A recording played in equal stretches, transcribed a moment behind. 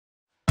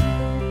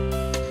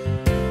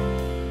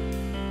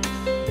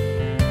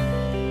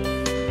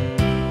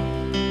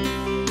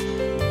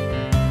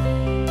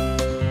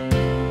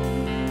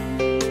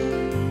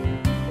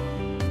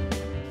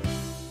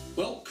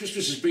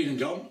Christmas has been and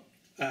gone,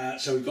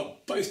 so we've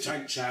got both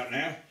tanks out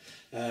now.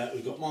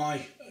 We've got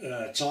my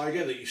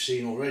Tiger that you've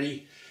seen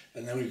already,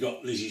 and then we've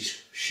got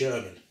Lizzie's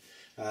Sherman.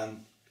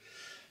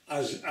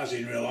 As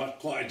in real life,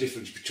 quite a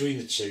difference between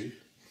the two.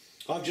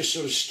 I've just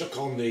sort of stuck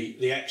on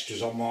the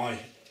extras on my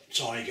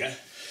Tiger.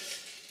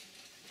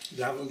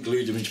 I haven't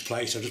glued them into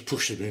place, I've just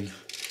pushed them in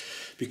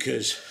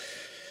because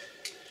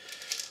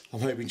I'm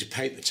hoping to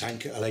paint the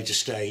tank at a later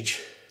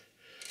stage.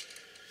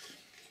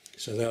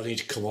 So they'll need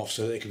to come off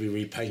so that they can be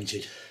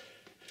repainted.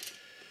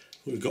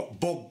 We've got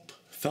Bob,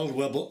 felled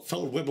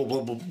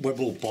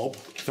wibble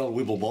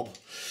bob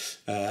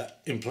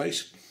in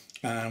place,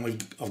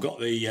 and I've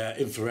got the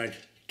infrared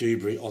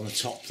debris on the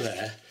top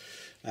there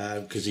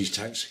because these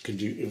tanks can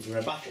do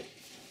infrared battle.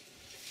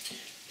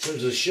 In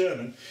terms of the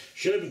Sherman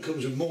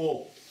comes with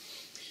more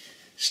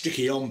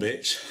sticky on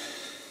bits.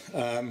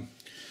 I'll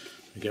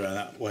get around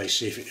that way,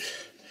 see if it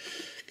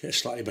gets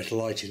slightly better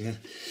lighting then.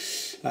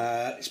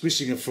 It's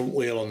missing a front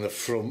wheel on the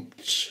front,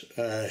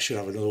 should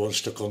have another one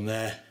stuck on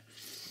there,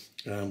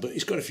 but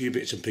it's got a few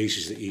bits and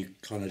pieces that you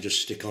kind of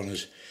just stick on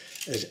as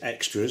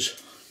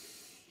extras.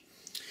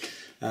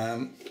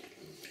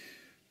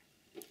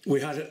 We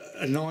had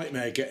a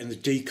nightmare getting the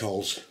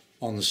decals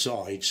on the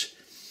sides.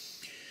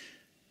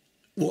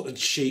 What the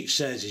sheet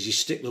says is you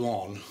stick them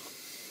on,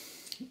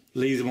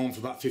 leave them on for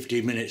about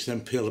 15 minutes,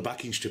 then peel the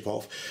backing strip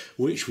off,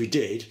 which we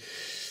did,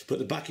 but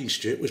the backing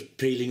strip was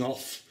peeling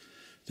off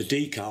the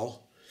decal.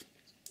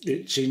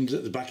 It seemed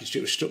that the backing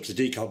strip was stuck to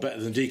the decal better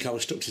than the decal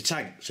was stuck to the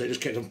tank, so it just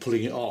kept on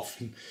pulling it off.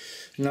 And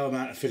no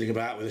amount of fiddling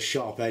about with a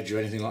sharp edge or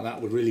anything like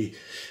that would really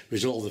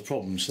resolve the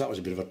problem, so that was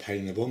a bit of a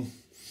pain in the bum.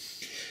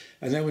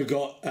 And then we've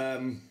got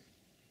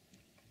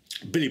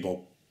Billy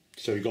Bob.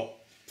 So we've got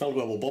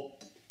Feldwebel Bob,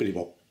 Billy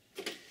Bob.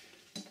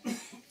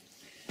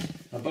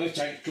 Now both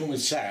tanks come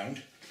with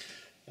sound,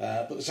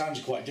 but the sounds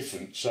are quite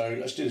different. So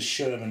let's do the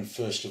Sherman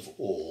first of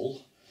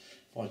all.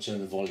 If I turn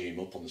the volume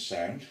up on the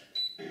sound.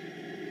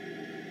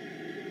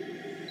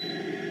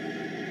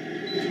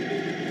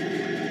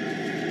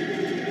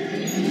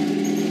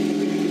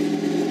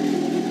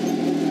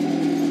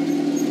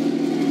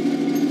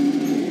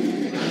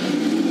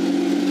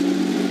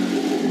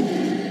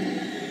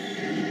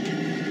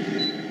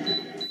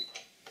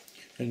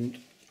 And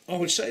I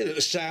would say that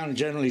the sound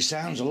generally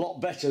sounds a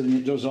lot better than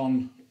it does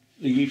on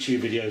the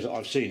YouTube videos that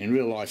I've seen. In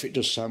real life it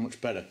does sound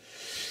much better.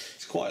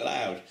 It's quite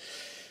loud.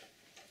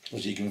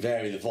 Obviously you can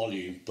vary the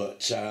volume,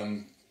 but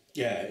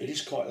yeah, it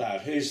is quite loud.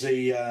 Here's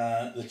the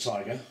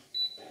Tiger.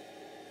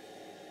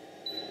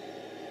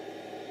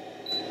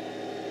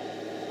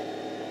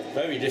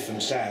 Very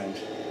different sound.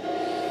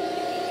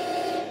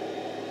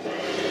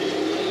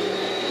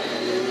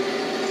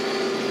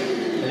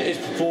 And it is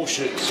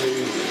proportionate to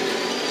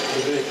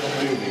the vehicle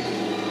moving.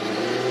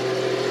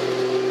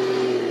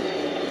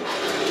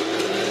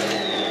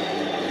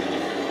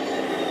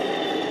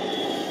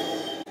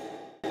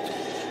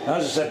 Now,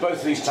 as I said, both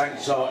of these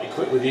tanks are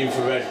equipped with the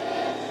infrared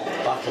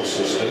battle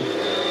system,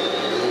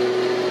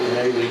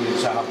 enabling them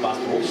to have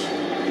battles.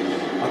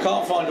 I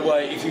can't find a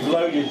way, if you've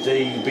loaded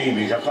the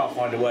BBs, I can't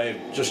find a way of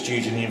just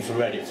using the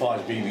infrared. It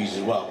fires BBs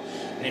as well,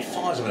 and it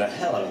fires them at a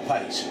hell of a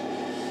pace.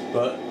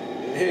 But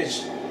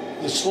here's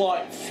the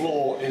slight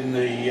flaw in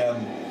the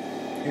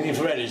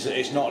infrared is that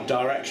it's not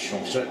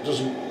directional, so it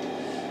doesn't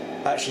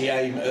actually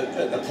aim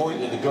at the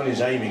point that the gun is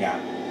aiming at.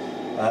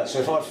 So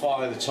if I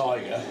fire the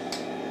Tiger,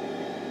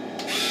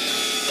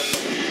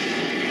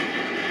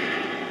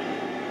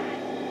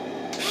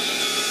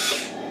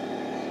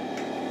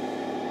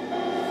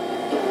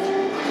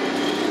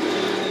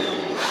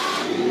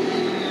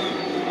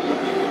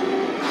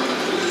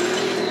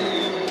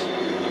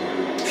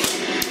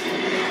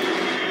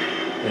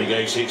 there you go,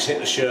 you see it's hit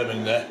the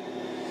Sherman there,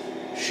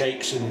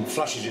 shakes and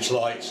flashes its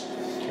lights,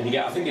 and you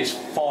get, I think it's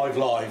 5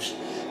 lives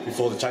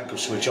before the tank will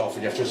switch off,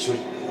 and you have to switch,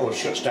 or it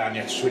shuts down,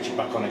 you have to switch it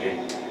back on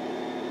again.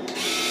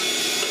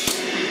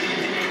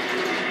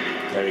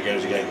 There he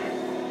goes again.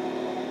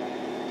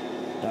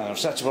 Now I've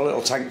set up a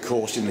little tank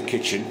course in the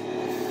kitchen.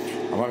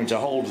 I'm having to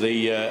hold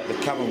the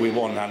camera with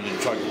one hand and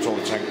try to control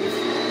the tank with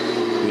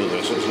the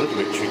other, so it's a little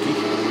bit tricky.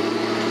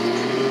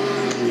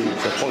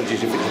 So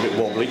apologies if it's a bit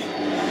wobbly,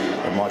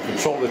 and my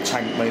control of the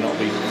tank may not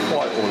be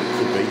quite all it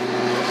could be.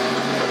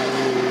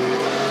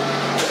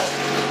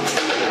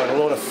 We've had a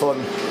lot of fun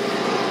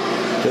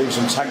doing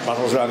some tank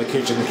battles around the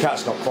kitchen. The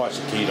cat's not quite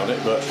so keen on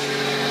it, but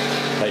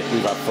hey,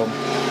 we've had fun.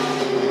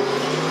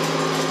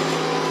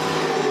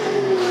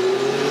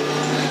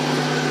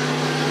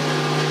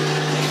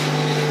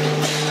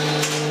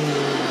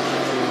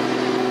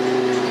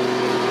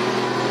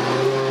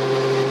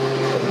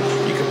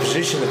 You can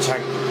position the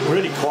tank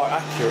really quite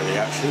accurately,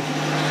 actually.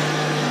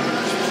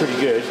 It's pretty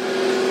good.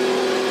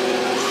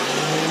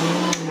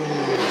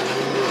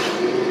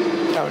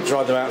 I haven't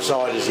tried them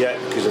outside as yet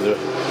because of the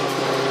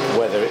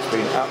weather. It's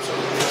been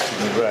absolutely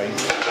pissing with rain.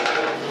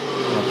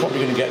 I'm probably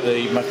going to get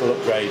the metal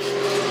upgrade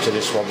to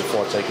this one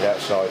before I take it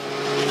outside.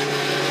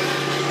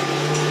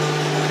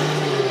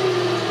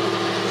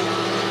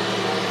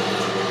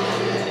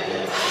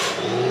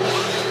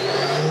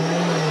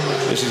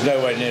 This This is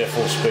nowhere near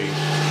full speed.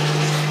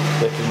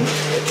 They can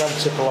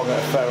tip along at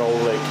a fair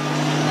old lick.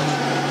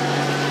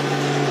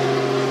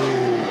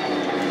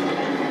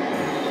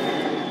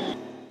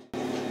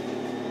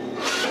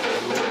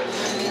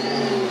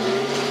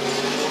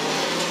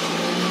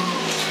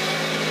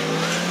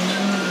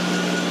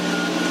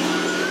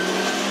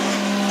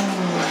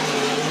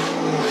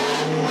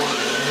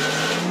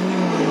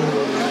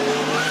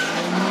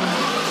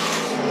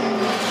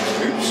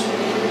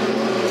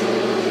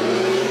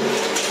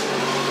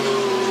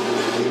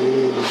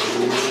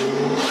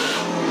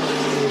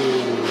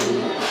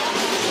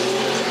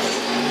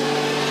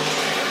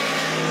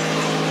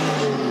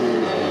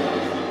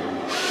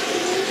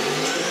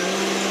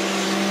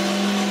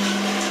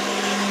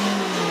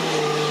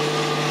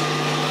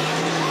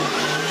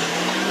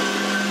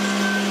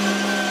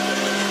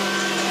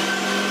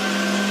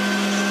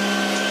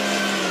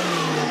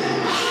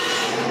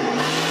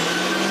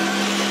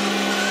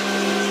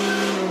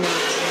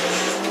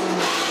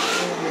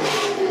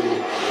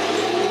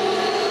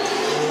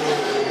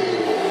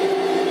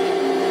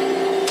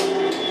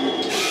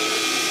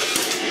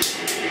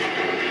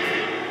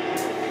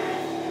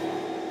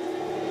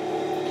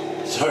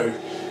 So,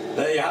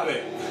 there you have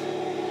it.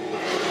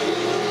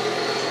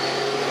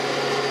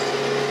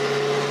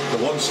 The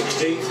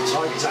 1/16th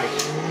Tiger tank.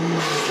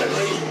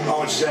 Generally, I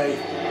would say,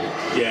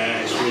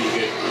 yeah, it's really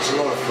good. It's a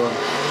lot of fun.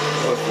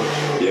 A lot of fun.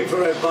 The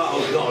infrared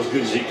battle's not as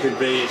good as it could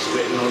be. It's a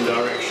bit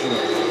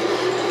non-directional.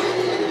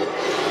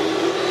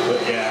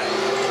 But yeah,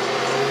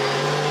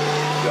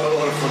 got a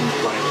lot of fun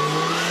playing.